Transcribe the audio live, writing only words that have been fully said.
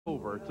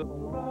over to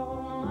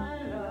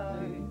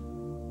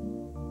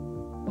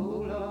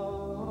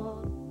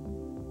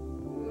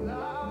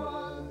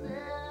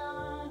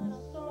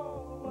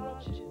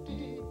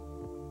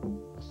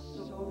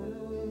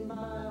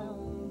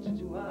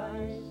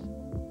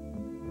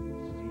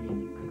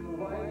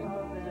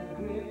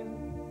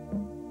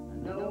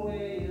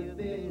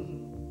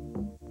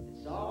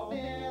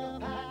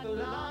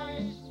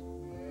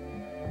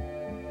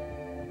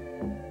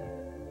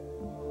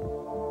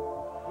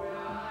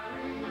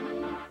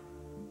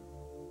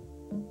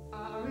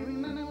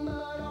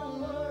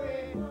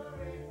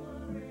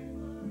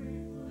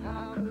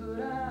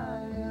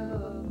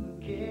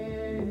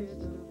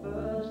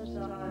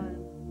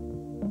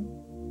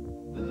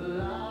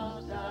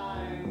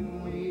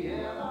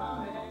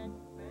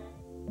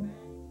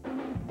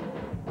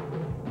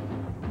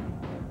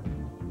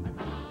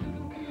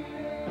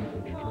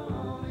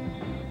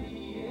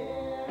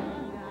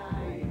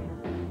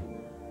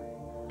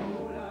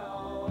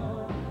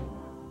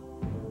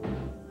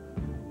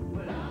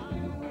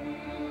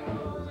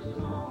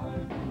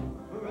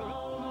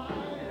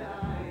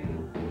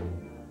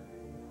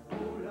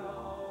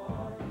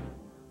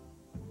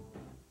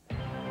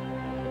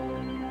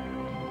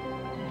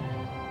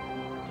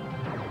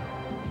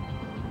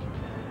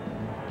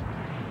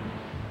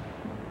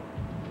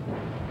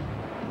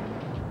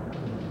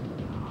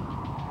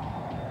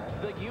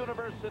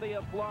University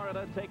of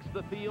Florida takes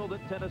the field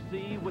at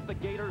Tennessee with the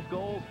Gators'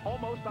 goals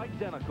almost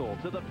identical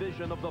to the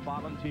vision of the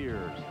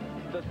Volunteers.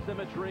 The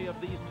symmetry of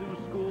these two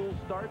schools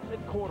starts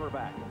at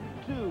quarterback.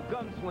 Two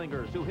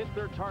gunslingers who hit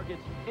their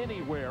targets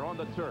anywhere on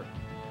the turf.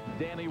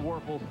 Danny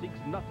Wuerffel seeks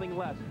nothing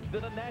less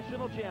than a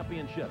national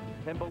championship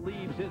and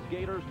believes his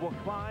Gators will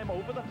climb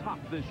over the top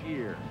this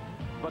year.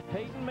 But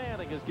Peyton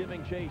Manning is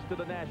giving chase to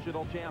the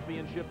national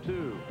championship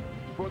too.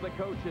 For the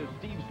coaches,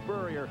 Steve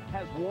Spurrier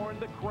has worn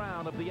the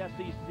crown of the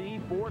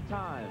SEC 4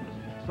 times,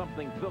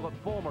 something Philip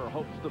Fulmer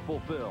hopes to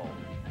fulfill.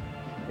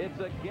 It's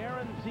a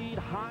guaranteed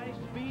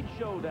high-speed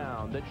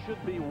showdown that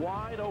should be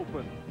wide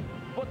open.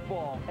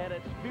 Football at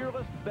its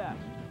fearless best,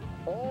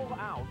 all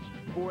out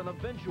for an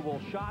eventual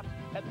shot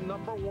at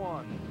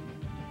 #1.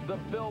 The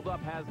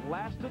buildup has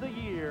lasted a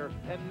year,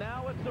 and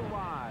now it's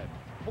arrived.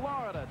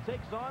 Florida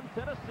takes on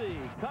Tennessee,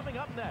 coming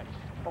up next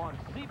on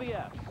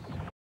CBS.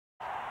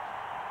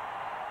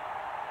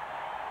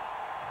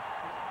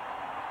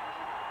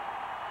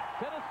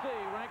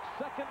 Tennessee ranks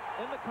 2nd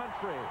in the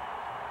country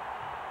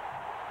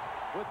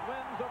with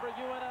wins over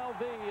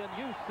UNLV and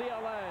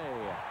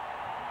UCLA.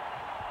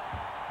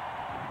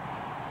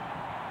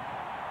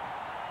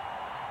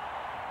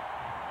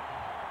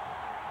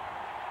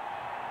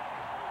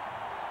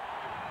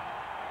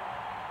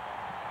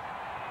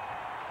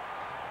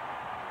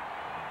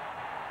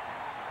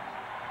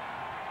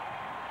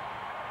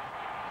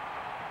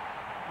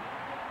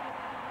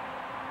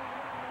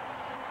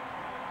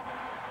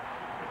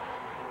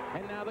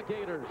 And now the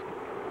Gators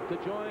to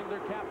join their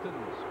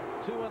captains,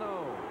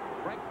 2-0,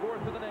 ranked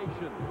 4th in the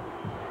nation,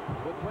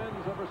 with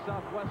wins over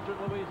Southwestern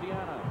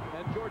Louisiana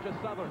and Georgia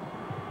Southern.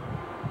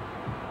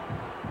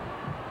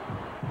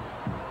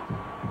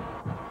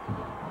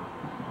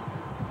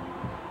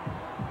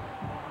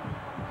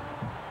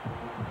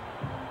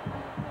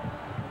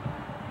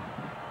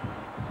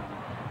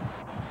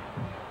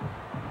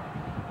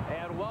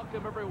 And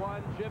welcome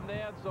everyone, Jim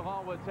Nantz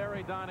along with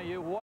Terry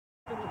Donahue.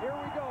 Here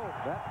we go.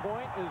 That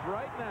point is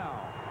right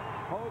now.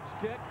 Hope's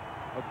kick,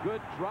 a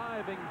good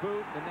driving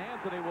boot, and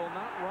Anthony will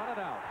not run it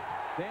out.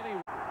 Danny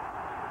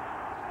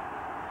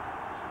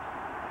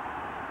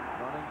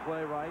running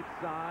play right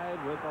side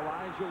with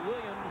Elijah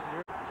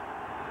Williams.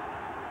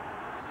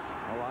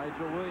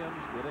 Elijah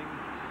Williams getting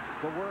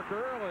the work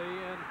early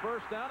and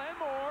first down and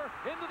more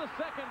into the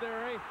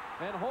secondary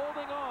and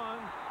holding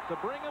on to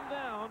bring him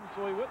down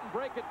so he wouldn't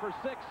break it for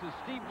 6 is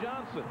Steve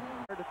Johnson.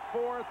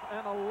 4th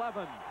and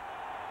 11.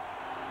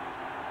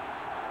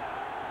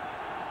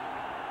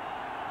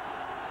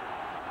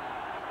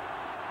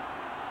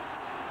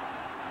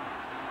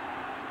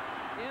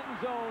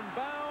 End zone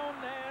bound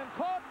and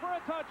caught for a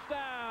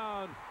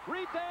touchdown.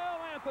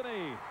 Retail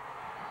Anthony.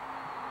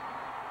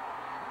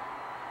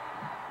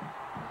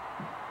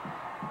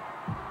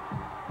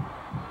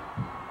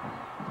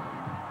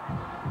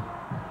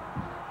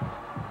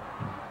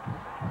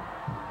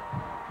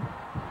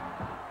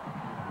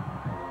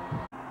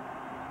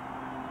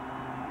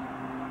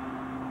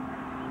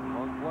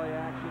 On play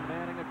action,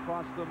 Manning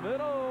across the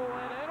middle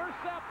and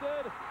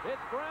intercepted.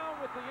 It's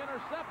Brown with the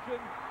interception.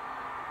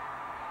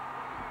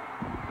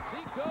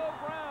 Zico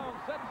Brown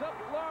sets up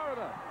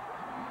Florida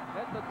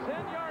at the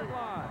 10-yard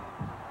line.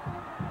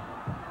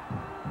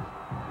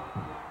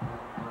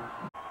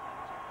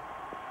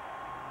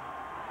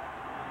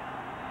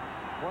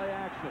 Play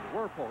action,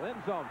 Wuerffel,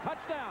 end zone,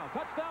 touchdown,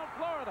 touchdown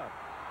Florida.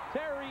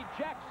 Terry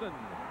Jackson.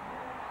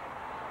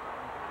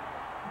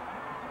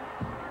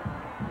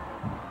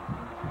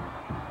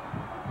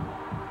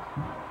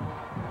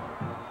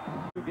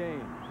 Two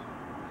games.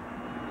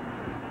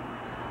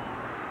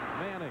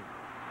 Manning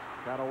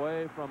got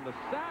away from the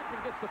sack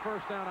and gets the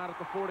first down out at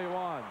the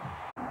 41.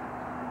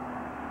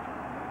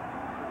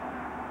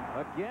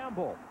 A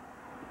gamble.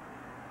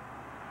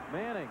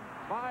 Manning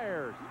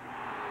fires.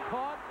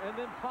 Caught and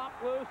then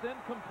popped loose,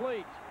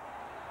 incomplete.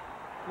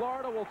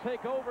 Florida will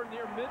take over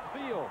near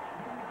midfield.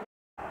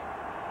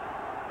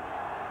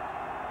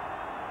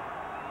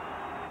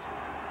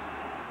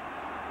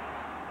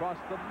 Across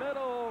the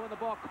middle, and the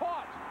ball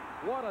caught.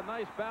 What a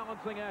nice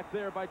balancing act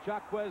there by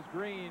Jaquez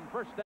Green.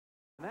 First down.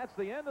 And that's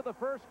the end of the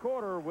first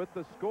quarter with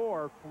the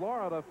score,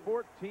 Florida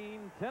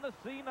 14,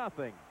 Tennessee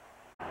nothing.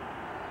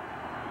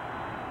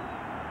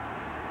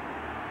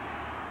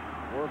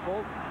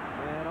 Wuerffel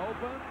and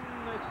open.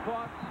 It's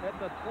caught at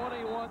the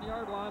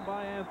 21-yard line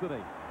by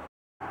Anthony.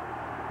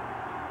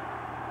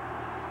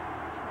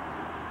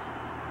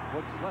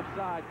 Looks left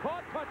side.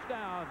 Caught,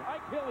 touchdown.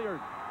 Ike Hilliard.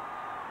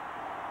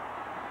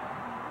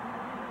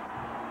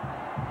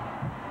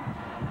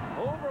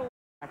 Over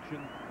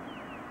action.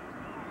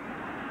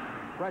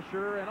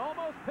 Pressure and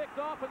almost picked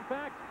off. In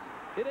fact,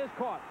 it is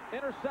caught.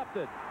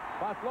 Intercepted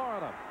by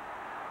Florida.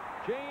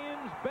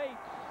 James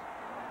Bates.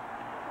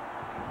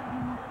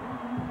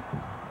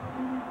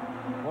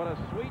 What a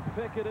sweet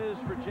pick it is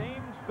for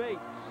James Bates.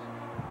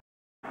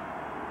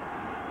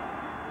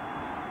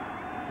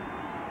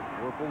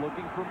 Wuerffel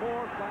looking for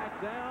more. Flag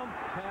down.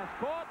 Pass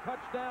caught.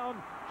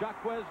 Touchdown.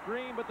 Jaquez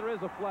Green, but there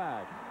is a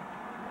flag.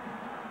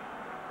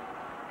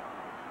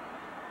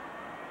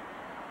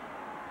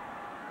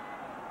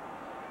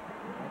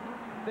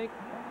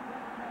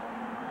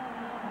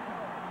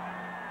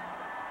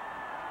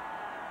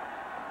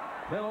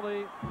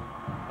 Penalty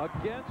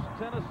against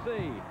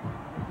Tennessee.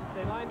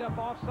 They lined up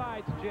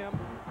offsides, Jim.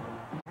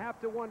 You have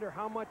to wonder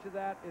how much of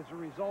that is a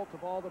result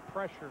of all the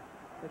pressure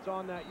that's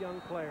on that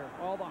young player.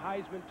 All the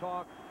Heisman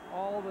talk,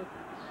 all the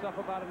stuff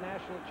about a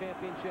national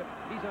championship.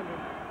 He's under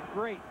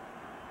great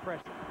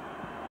pressure.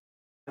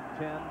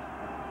 10.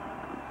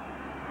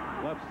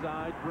 Left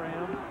side,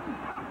 Graham.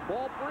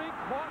 Ball free,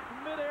 caught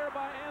midair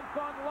by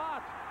Antone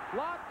Lott.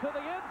 Lott to the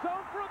end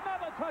zone for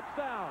another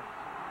touchdown.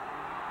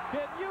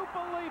 Can you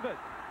believe it?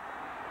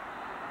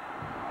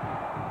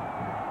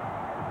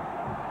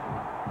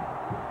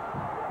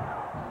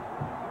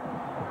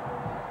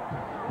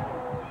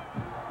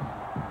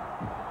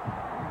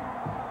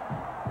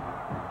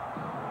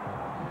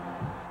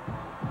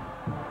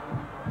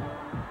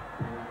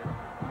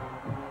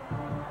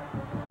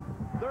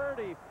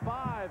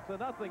 To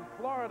nothing,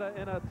 Florida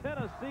in a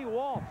Tennessee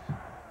waltz.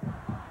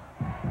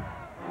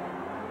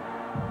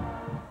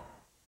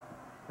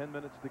 10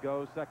 minutes to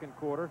go, second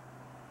quarter.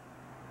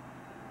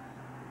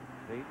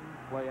 Peyton,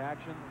 play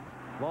action.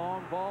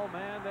 Long ball,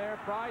 man there.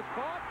 Price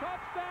caught,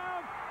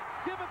 touchdown.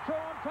 Give it to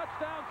him,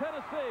 touchdown,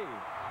 Tennessee.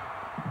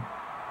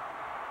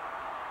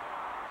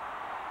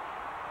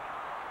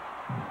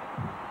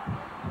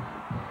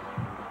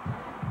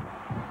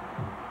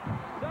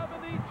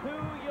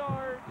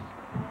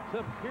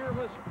 To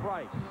Peerless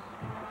Price.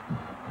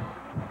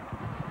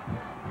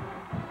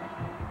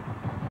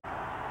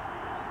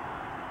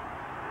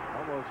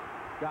 Almost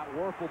got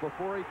Wuerffel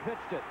before he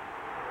pitched it.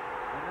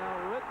 And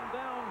now written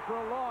down for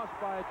a loss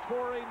by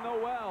Torrey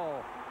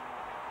Noel.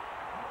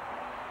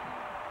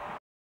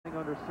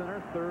 Under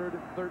center, 3rd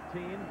and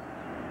 13.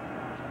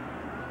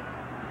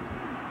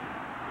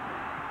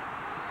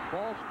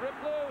 Ball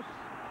stripped loose.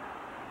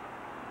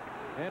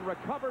 And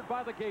recovered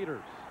by the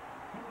Gators.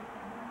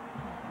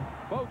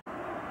 Both.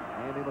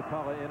 Andy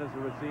McCullough in as a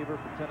receiver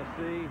for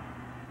Tennessee.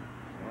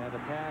 And the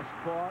pass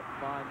caught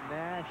by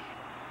Nash.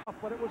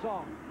 But it was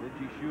off.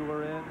 Reggie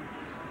Schuler in.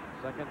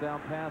 Second down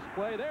pass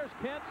play. There's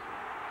Kent.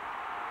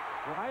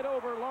 Right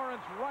over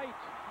Lawrence Wright.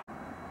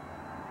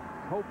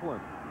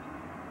 Copeland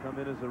come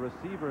in as a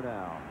receiver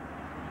now.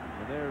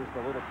 And there's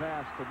the little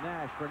pass to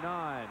Nash for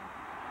 9.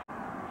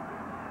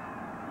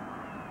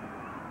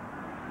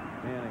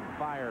 Manning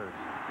fires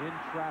in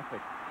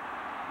traffic.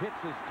 Hits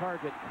his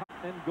target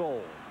and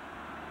goal.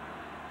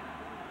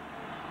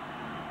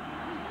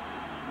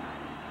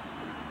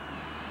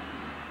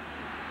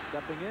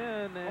 Stepping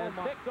in and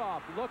picked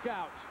off. Look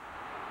out.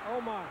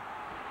 Oh, my.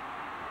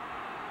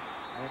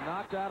 And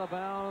knocked out of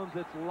bounds.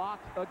 It's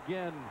Lott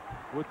again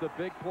with the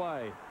big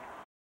play.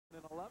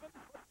 And 11,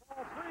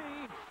 football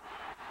free.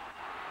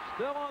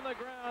 Still on the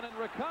ground and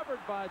recovered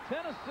by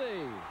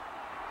Tennessee.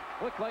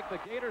 Looked like the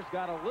Gators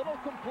got a little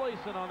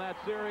complacent on that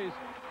series,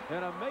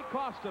 and it may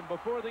cost them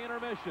before the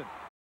intermission.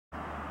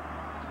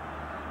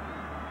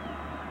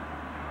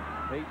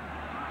 Peyton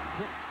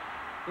hit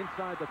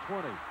inside the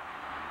 20.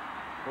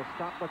 Will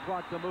stop the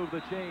clock to move the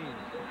chains.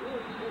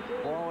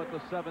 Ball at the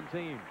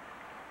 17.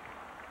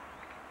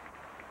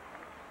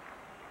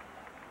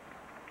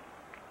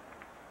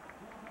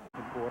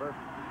 Quarter.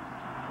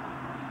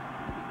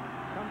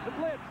 Comes the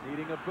blitz.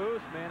 Needing a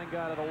boost. Manning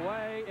got it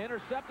away.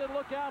 Intercepted.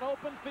 Look out.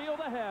 Open field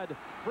ahead.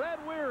 Fred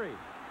Weary.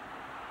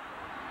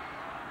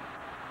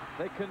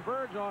 They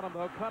converge on him,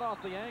 though. Cut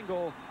off the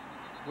angle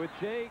with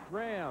Jay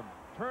Graham.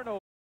 Turnover.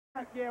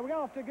 Yeah, we got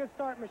off to a good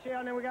start, Michelle,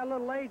 and then we got a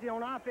little lazy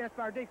on offense,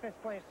 but our defense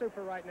is playing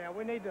super right now.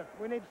 We need to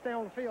stay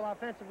on the field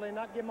offensively and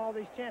not give them all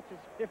these chances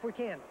if we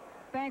can.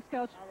 Thanks,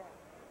 Coach.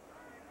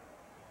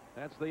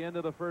 That's the end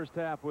of the first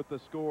half with the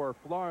score.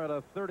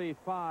 Florida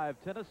 35,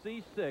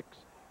 Tennessee 6.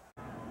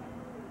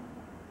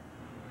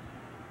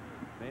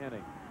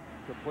 Manning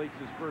completes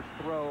his first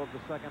throw of the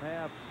second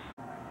half.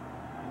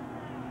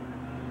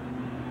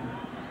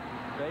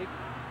 Fake,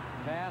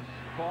 pass,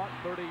 caught,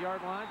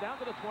 30-yard line, down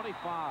to the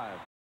 25.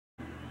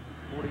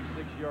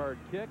 46-yard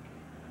kick.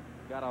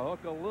 Got a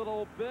hook a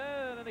little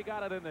bit, and he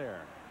got it in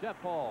there. Jeff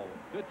Hall,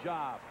 good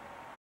job.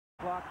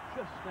 Clock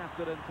just snapped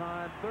it in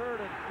time.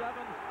 3rd and 7.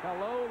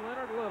 Hello,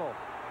 Leonard Little.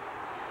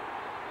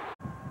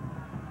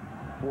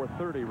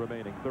 4:30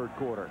 remaining, third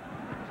quarter.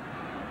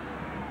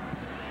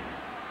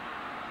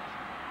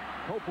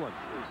 Copeland.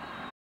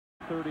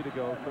 30 to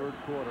go, third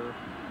quarter.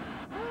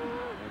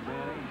 And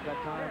Manning's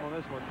got time on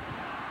this one.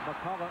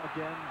 McCullough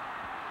again.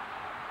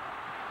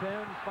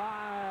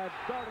 10-5,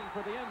 starting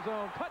for the end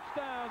zone.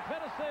 Touchdown,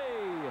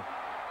 Tennessee.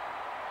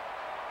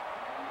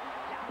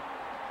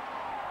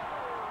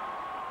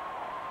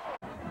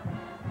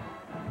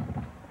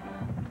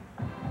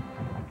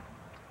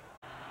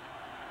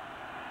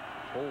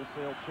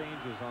 Wholesale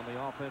changes on the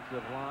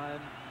offensive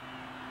line.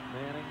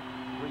 Manning,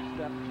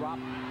 3-step drop,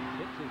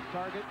 hits his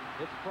target,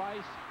 hits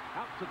Price,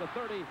 out to the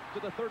 30, to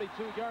the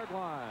 32-yard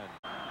line.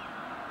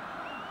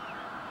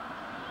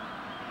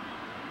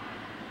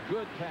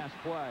 Good pass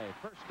play,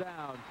 first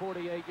down,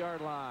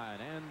 48-yard line.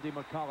 Andy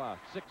McCullough,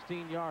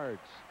 16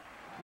 yards.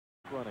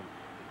 Running.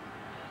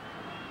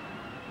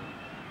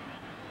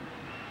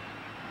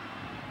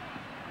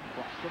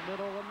 Across the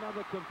middle,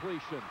 another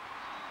completion.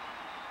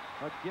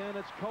 Again,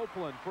 it's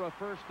Copeland for a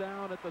first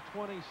down at the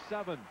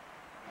 27.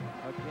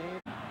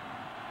 Again.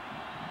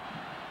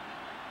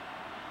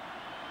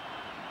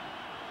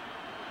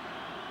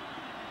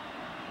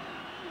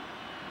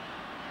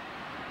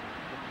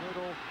 The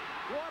middle.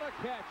 What a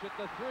catch at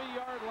the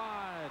 3-yard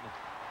line.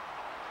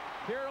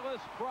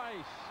 Peerless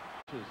Price.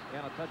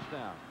 And a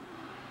touchdown.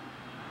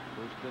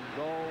 First and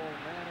goal.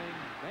 Manning.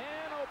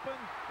 Man open.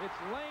 It's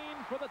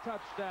Lane for the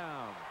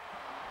touchdown.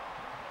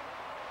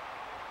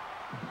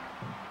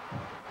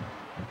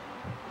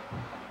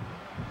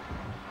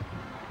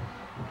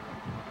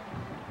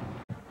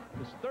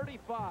 It's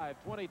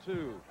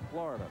 35-22,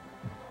 Florida.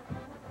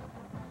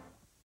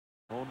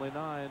 Only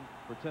 9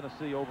 for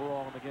Tennessee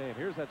overall in the game.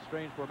 Here's that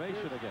strange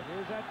formation again.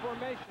 Here's that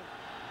formation.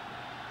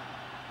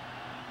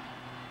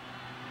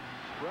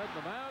 Spread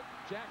them out.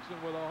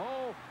 Jackson with a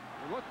hole.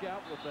 Look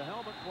out with the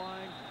helmet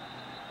flying.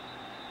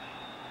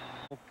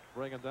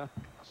 Bring him down.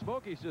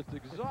 Smokey's just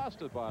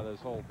exhausted by this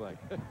whole thing.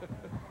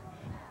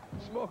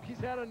 Smokey's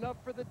had enough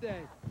for the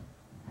day.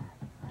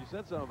 You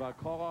said something about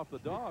call off the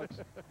dogs.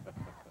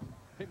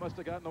 He must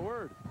have gotten the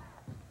word.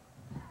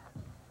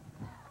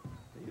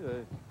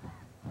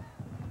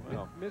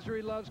 Well.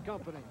 Misery loves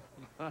company.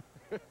 Look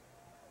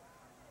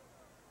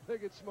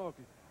at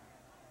Smokey.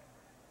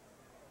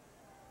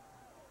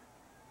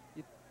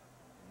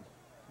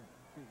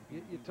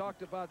 You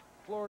talked about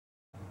Florida.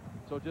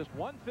 So just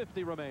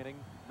 1:50 remaining.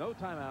 No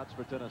timeouts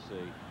for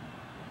Tennessee.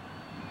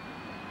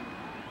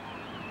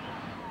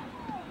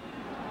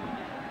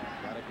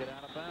 Got to get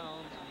out of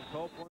bounds.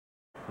 Copeland.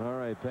 All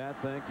right, Pat,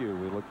 thank you.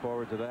 We look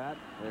forward to that.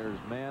 There's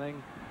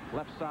Manning.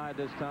 Left side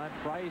this time.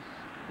 Price.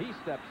 He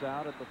steps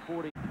out at the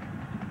 40.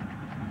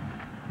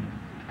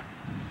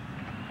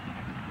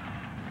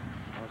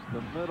 That's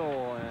the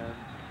middle, and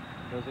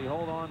does he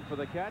hold on for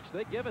the catch?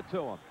 They give it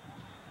to him.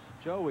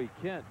 Joey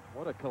Kent,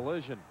 what a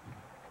collision.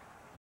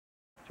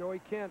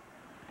 Joey Kent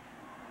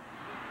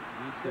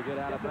needs to get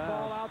out of bounds. The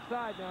ball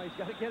outside now. He's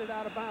got to get it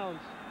out of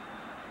bounds.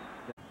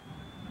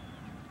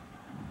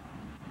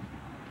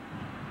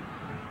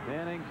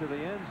 Manning to the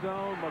end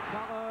zone.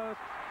 McCullough,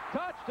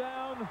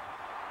 touchdown.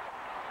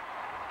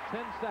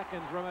 10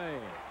 seconds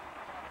remain.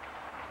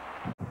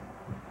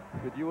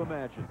 Could you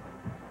imagine?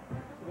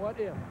 What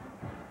if?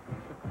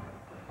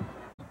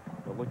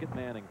 But look at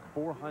Manning,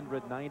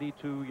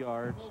 492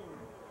 yards.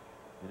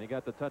 And he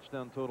got the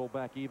touchdown total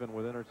back even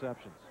with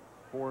interceptions.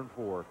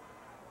 4-4.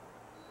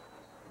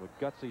 With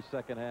gutsy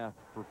second half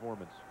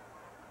performance.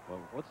 Well,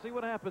 let's see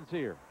what happens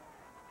here.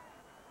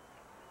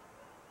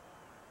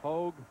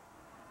 Hogue,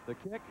 the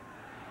kick.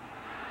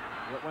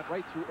 It went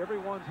right through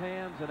everyone's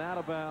hands and out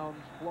of bounds.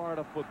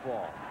 Florida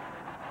football.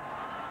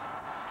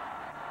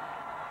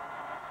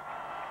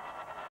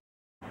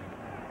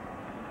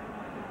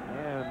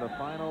 And the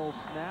final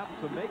snap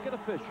to make it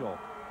official.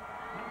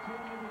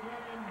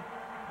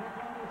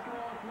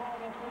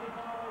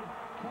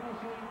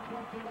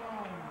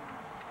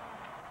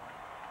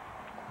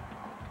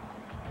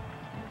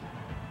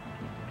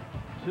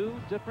 Two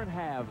different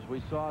halves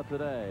we saw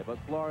today, but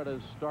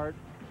Florida's start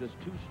just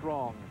too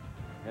strong.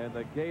 And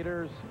the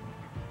Gators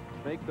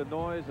make the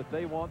noise that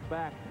they want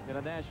back in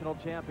a national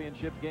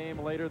championship game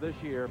later this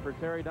year. For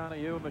Terry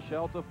Donahue,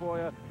 Michelle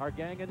Tafoya, our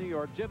gang in New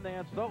York, Jim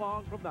Nance, so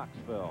long from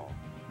Knoxville.